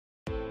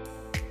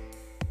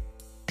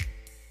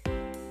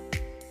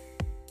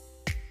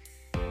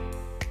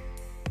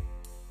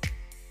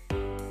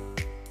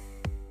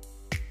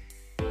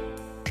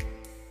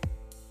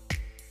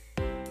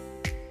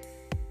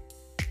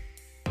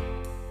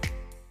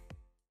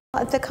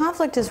Well, the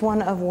conflict is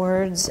one of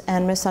words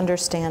and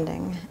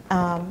misunderstanding.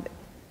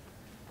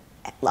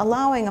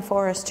 Allowing a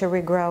forest to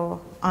regrow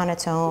on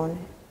its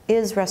own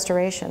is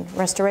restoration.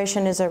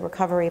 Restoration is a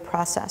recovery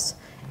process.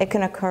 It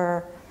can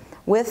occur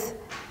with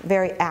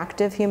very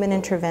active human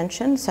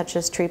intervention, such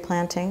as tree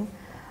planting,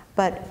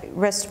 but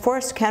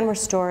forests can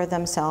restore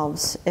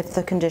themselves if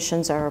the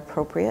conditions are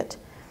appropriate.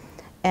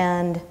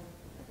 And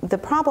the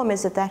problem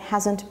is that that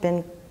hasn't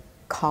been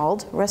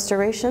called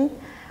restoration.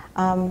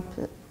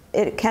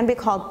 It can be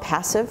called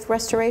passive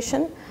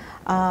restoration,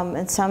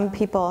 and some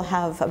people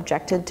have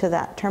objected to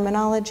that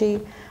terminology,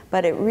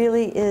 but it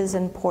really is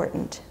an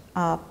important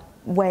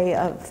way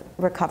of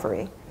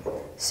recovery.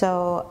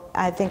 So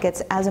I think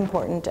it's as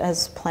important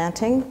as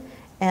planting,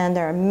 and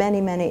there are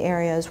many, many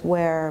areas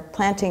where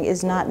planting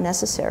is not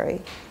necessary,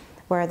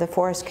 where the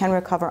forest can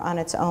recover on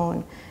its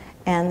own,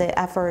 and the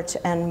effort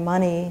and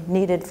money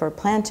needed for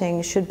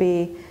planting should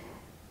be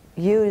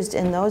used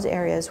in those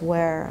areas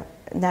where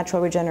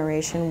natural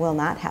regeneration will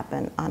not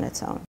happen on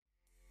its own.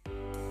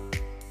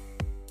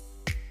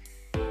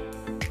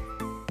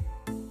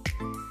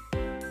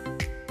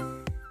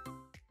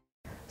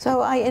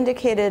 So I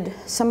indicated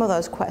some of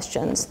those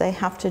questions. They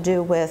have to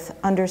do with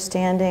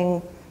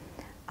understanding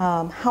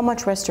how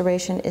much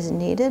restoration is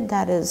needed.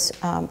 That is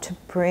to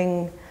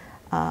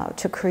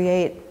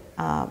create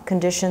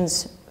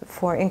conditions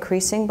for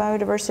increasing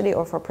biodiversity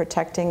or for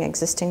protecting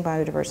existing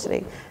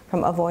biodiversity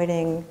from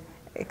avoiding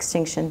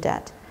extinction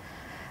debt.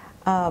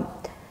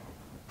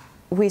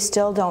 We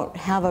still don't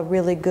have a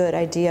really good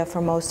idea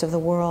for most of the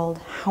world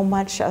how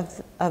much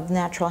of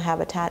natural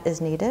habitat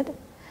is needed,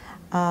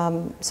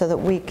 so that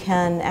we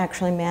can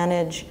actually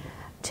manage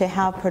to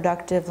have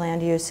productive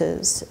land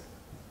uses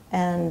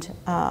and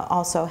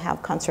also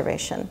have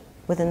conservation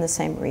within the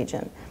same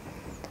region.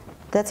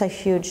 That's a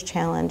huge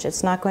challenge.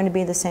 It's not going to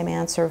be the same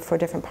answer for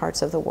different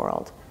parts of the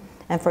world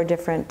and for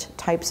different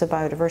types of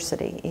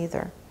biodiversity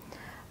either.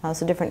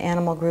 So different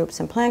animal groups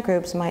and plant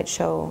groups might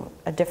show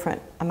a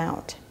different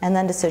amount, and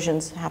then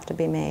decisions have to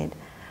be made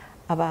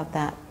about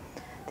that.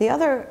 The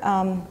other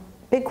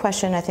big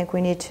question I think we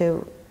need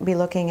to be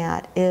looking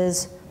at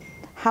is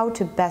how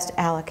to best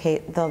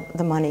allocate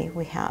the money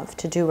we have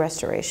to do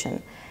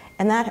restoration.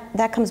 And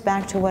that comes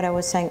back to what I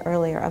was saying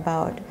earlier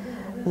about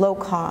low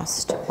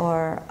cost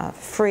or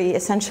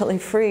essentially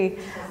free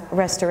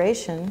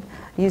restoration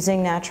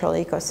using natural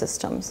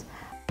ecosystems.